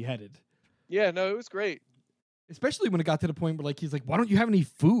actually headed. Yeah, no, it was great. Especially when it got to the point where, like, he's like, why don't you have any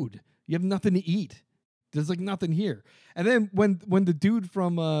food? You have nothing to eat. There's, like, nothing here. And then when the dude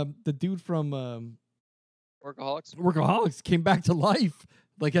from Workaholics came back to life,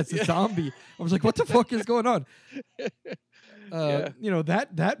 like, as a zombie, I was like, what the fuck is going on?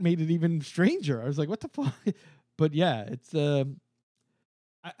 That made it even stranger. I was like, what the fuck? But yeah, it's I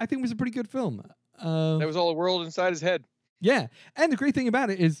think it was a pretty good film. That was all a world inside his head. Yeah. And the great thing about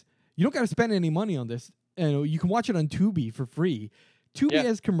it is you don't got to spend any money on this. You can watch it on Tubi for free. Tubi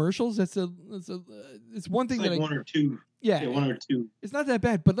has commercials. It's one thing, it's like one or two. Yeah, one or two. It's not that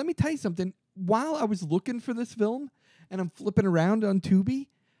bad. But let me tell you something. While I was looking for this film and I'm flipping around on Tubi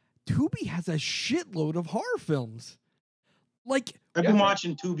has a shitload of horror films. Like, I've been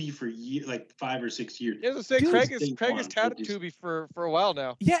watching Tubi for like 5 or 6 years. Yeah, I was gonna say, Craig has touted Tubi for a while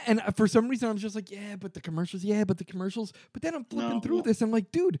now. Yeah, and for some reason I was just like, but the commercials. But then I'm flipping through this. I'm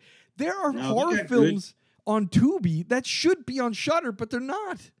like, dude, there are horror films on Tubi that should be on Shudder, but they're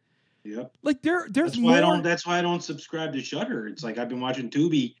not. Yep. Like there's that's more. That's why I don't subscribe to Shudder. It's like I've been watching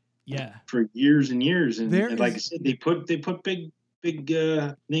Tubi Yeah. for years and years, and like I said, they put big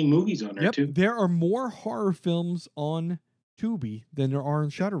name movies on there too. There are more horror films on Tubi than there are on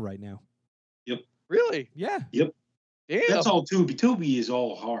Shudder right now. Yep. Really? Yeah. Yep. Damn. That's all Tubi. Tubi is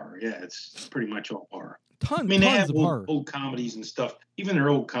all horror. Yeah, it's pretty much all horror. Tons they have of horror. Old comedies and stuff. Even their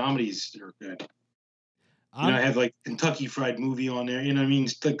old comedies are good. I have like Kentucky Fried Movie on there. You know what I mean?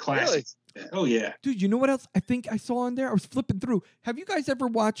 It's the classics. Really? Oh, yeah. Dude, you know what else I think I saw on there? I was flipping through. Have you guys ever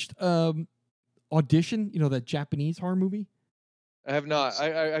watched Audition? You know, that Japanese horror movie? I have not.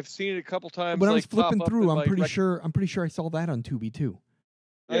 I've seen it a couple times. When I was flipping through, I'm pretty sure I saw that on Tubi too.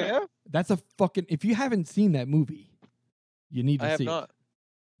 Oh, yeah? That's a fucking... If you haven't seen that movie, you need to see it. I have not.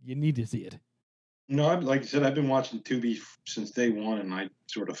 You need to see it. No, like I said, I've been watching Tubi since day one, and I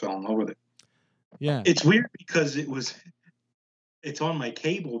sort of fell in love with it. Yeah. It's weird because it's on my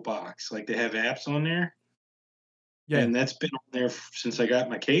cable box. Like they have apps on there. Yeah. And that's been on there since I got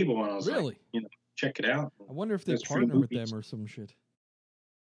my cable, and I was like, check it out. I wonder if they partner with them or some shit.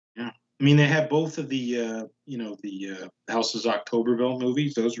 Yeah. I mean, they have both of the, the Houses Octoberville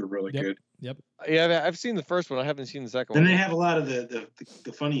movies. Those are really good. Yep. Yeah, I've seen the first one. I haven't seen the second one. And they have a lot of the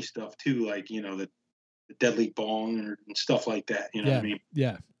funny stuff too, like the Deadly Bong and stuff like that. You know what I mean?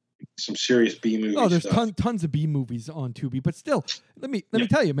 Yeah. Some serious B movies. Oh, there's tons of B movies on Tubi, but still, let me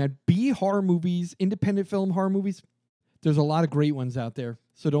tell you, man, B horror movies, independent film horror movies. There's a lot of great ones out there,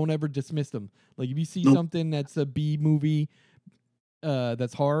 so don't ever dismiss them. Like if you see something that's a B movie,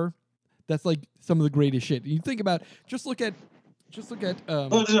 that's horror, that's like some of the greatest shit. You think about, just look at.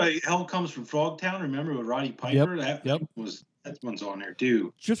 Hell Comes from Frogtown. Remember with Roddy Piper? That one's on there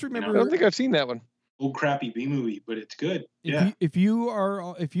too. Just remember, I don't think I've seen that one. Old crappy B movie, but it's good. If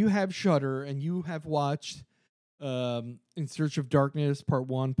you have Shudder and you have watched In Search of Darkness Part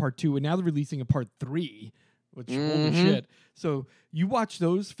 1, Part 2, and now they're releasing a Part 3. Which holy shit. So you watch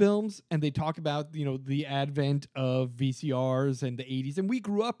those films and they talk about, the advent of VCRs and the 80s. And we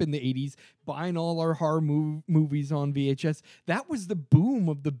grew up in the 80s buying all our horror movies on VHS. That was the boom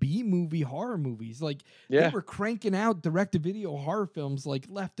of the B-movie horror movies. Like they were cranking out direct-to-video horror films like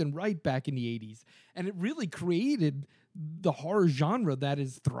left and right back in the 80s. And it really created the horror genre that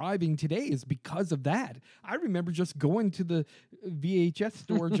is thriving today is because of that. I remember just going to the VHS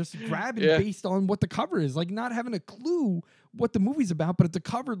store, just grabbing based on what the cover is, like not having a clue what the movie's about, but if the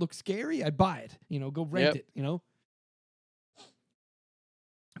cover looks scary, I'd buy it, go rent it,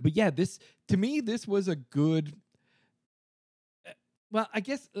 But yeah, to me, this was a good, well, I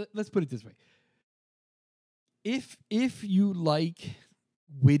guess, let's put it this way. If you like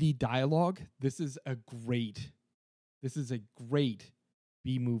witty dialogue, this is a great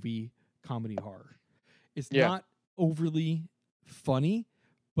B-movie comedy horror. It's not overly funny,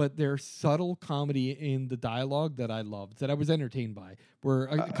 but there's subtle comedy in the dialogue that I loved, that I was entertained by. Where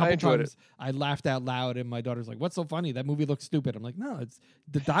a couple times I laughed out loud, and my daughter's like, "What's so funny? That movie looks stupid." I'm like, "No, it's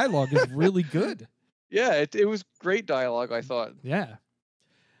the dialogue is really good." Yeah, it was great dialogue, I thought. Yeah.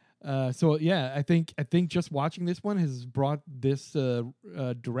 I think just watching this one has brought this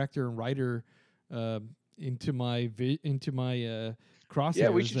director and writer into my crosshairs. Yeah,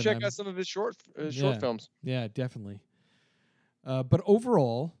 we should check out some of his short films. Yeah, definitely. But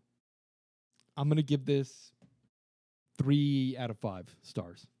overall, I'm gonna give this 3 out of 5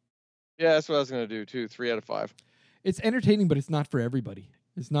 stars. Yeah, that's what I was gonna do too. 3 out of 5. It's entertaining, but it's not for everybody.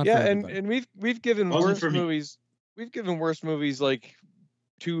 It's not. Yeah, for everybody. and we've given worse movies. We've given worse movies like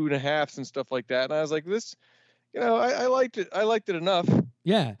 2.5s and stuff like that. And I was like, this, I liked it. I liked it enough.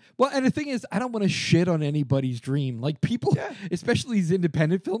 Yeah. Well, and the thing is, I don't want to shit on anybody's dream. Like people, especially these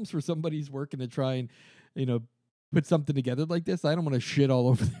independent films where somebody's working to try and, put something together like this. I don't want to shit all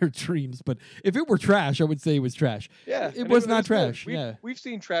over their dreams. But if it were trash, I would say it was trash. Yeah. It was not trash. We've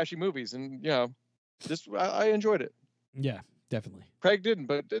seen trashy movies, and I enjoyed it. Yeah, definitely. Craig didn't,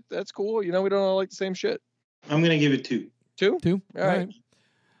 but that's cool. We don't all like the same shit. I'm gonna give it 2. 2? All right.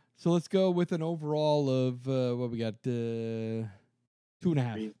 So let's go with an overall of what we got. 2.5.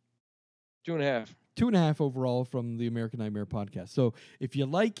 2.5. 2.5 overall from the American Nightmare podcast. So if you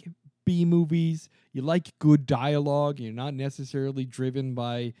like B movies, you like good dialogue, you're not necessarily driven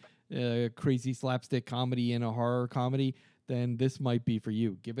by crazy slapstick comedy and a horror comedy, then this might be for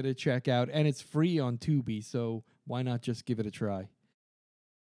you. Give it a check out, and it's free on Tubi, so why not just give it a try?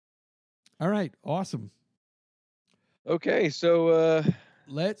 All right, awesome. Okay, so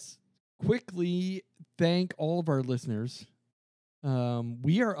let's quickly thank all of our listeners.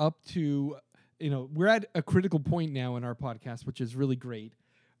 We are up to, we're at a critical point now in our podcast, which is really great.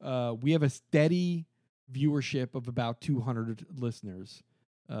 We have a steady viewership of about 200 listeners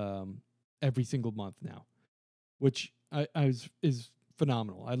every single month now, which is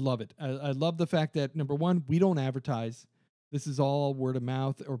phenomenal. I love it. I love the fact that, number one, we don't advertise. This is all word of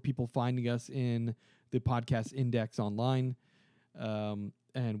mouth or people finding us in the podcast index online.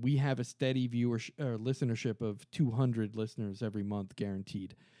 And we have a steady listenership of 200 listeners every month,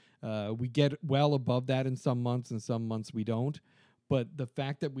 guaranteed. We get well above that in some months, and some months we don't. But the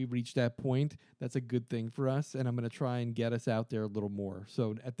fact that we've reached that point, that's a good thing for us, and I'm going to try and get us out there a little more.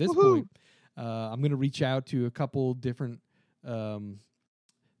 So at this point, I'm going to reach out to a couple different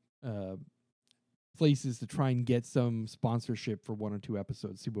places to try and get some sponsorship for 1 or 2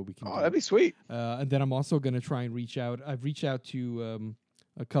 episodes, see what we can do. That'd be sweet. And then I'm also going to try and reach out. I've reached out to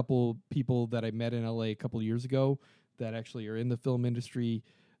a couple people that I met in LA a couple of years ago that actually are in the film industry,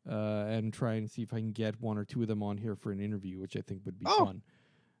 and try and see if I can get 1 or 2 of them on here for an interview, which I think would be fun.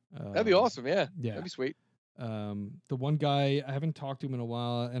 That'd be awesome. Yeah. That'd be sweet. The one guy, I haven't talked to him in a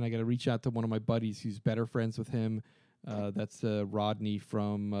while, and I got to reach out to one of my buddies who's better friends with him. That's Rodney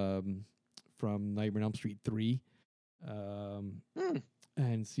from Nightmare on Elm Street 3,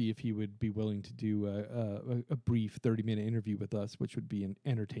 and see if he would be willing to do a brief 30-minute interview with us, which would be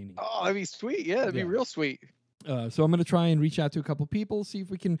entertaining. Oh, that'd be sweet. Yeah, that'd be real sweet. So I'm going to try and reach out to a couple people, see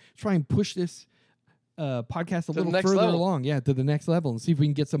if we can try and push this podcast a little further along, to the next level, and see if we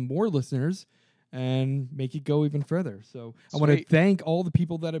can get some more listeners and make it go even further. So I want to thank all the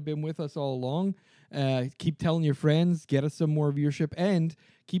people that have been with us all along. Keep telling your friends, get us some more viewership, and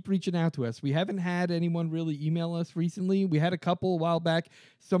keep reaching out to us. We haven't had anyone really email us recently. We had a couple a while back.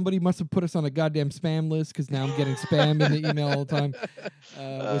 Somebody must have put us on a goddamn spam list, because now I'm getting spam in the email all the time.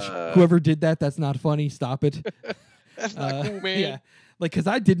 Which whoever did that, that's not funny. Stop it. That's not cool, man. Yeah. Because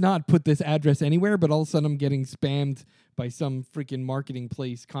I did not put this address anywhere, but all of a sudden I'm getting spammed by some freaking marketing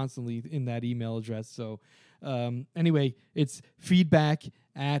place constantly in that email address. So anyway, it's feedback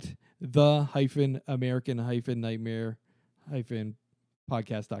at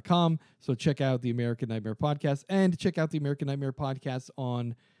the-American-Nightmare-podcast.com. So check out the American Nightmare Podcast, and check out the American Nightmare Podcast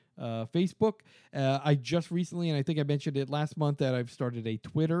on Facebook. I just recently, and I think I mentioned it last month, that I've started a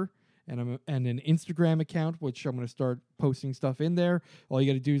Twitter and an Instagram account, which I'm going to start posting stuff in there. All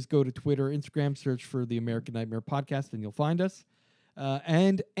you got to do is go to Twitter, Instagram, search for the American Nightmare Podcast, and you'll find us.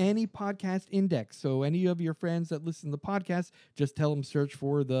 And any podcast index. So any of your friends that listen to the podcast, just tell them search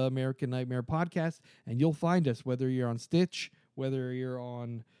for the American Nightmare Podcast, and you'll find us, whether you're on Stitch, whether you're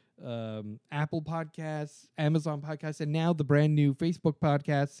on Apple Podcasts, Amazon Podcasts, and now the brand new Facebook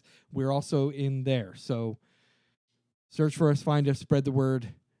Podcasts. We're also in there. So search for us, find us, spread the word,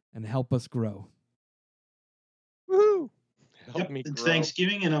 and help us grow. Woohoo! Help me It's grow.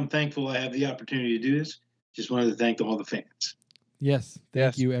 Thanksgiving, and I'm thankful I have the opportunity to do this. Just wanted to thank all the fans. Yes,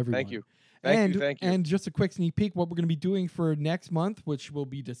 thank you, everyone. Thank you. Thank you. And just a quick sneak peek, what we're going to be doing for next month, which will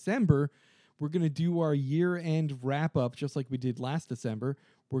be December, we're going to do our year-end wrap-up, just like we did last December.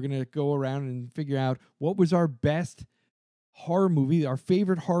 We're going to go around and figure out what was our best horror movie, our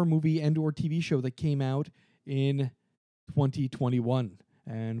favorite horror movie and or TV show that came out in 2021.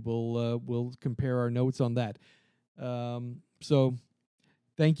 And we'll compare our notes on that. So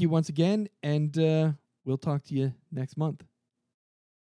thank you once again, and we'll talk to you next month.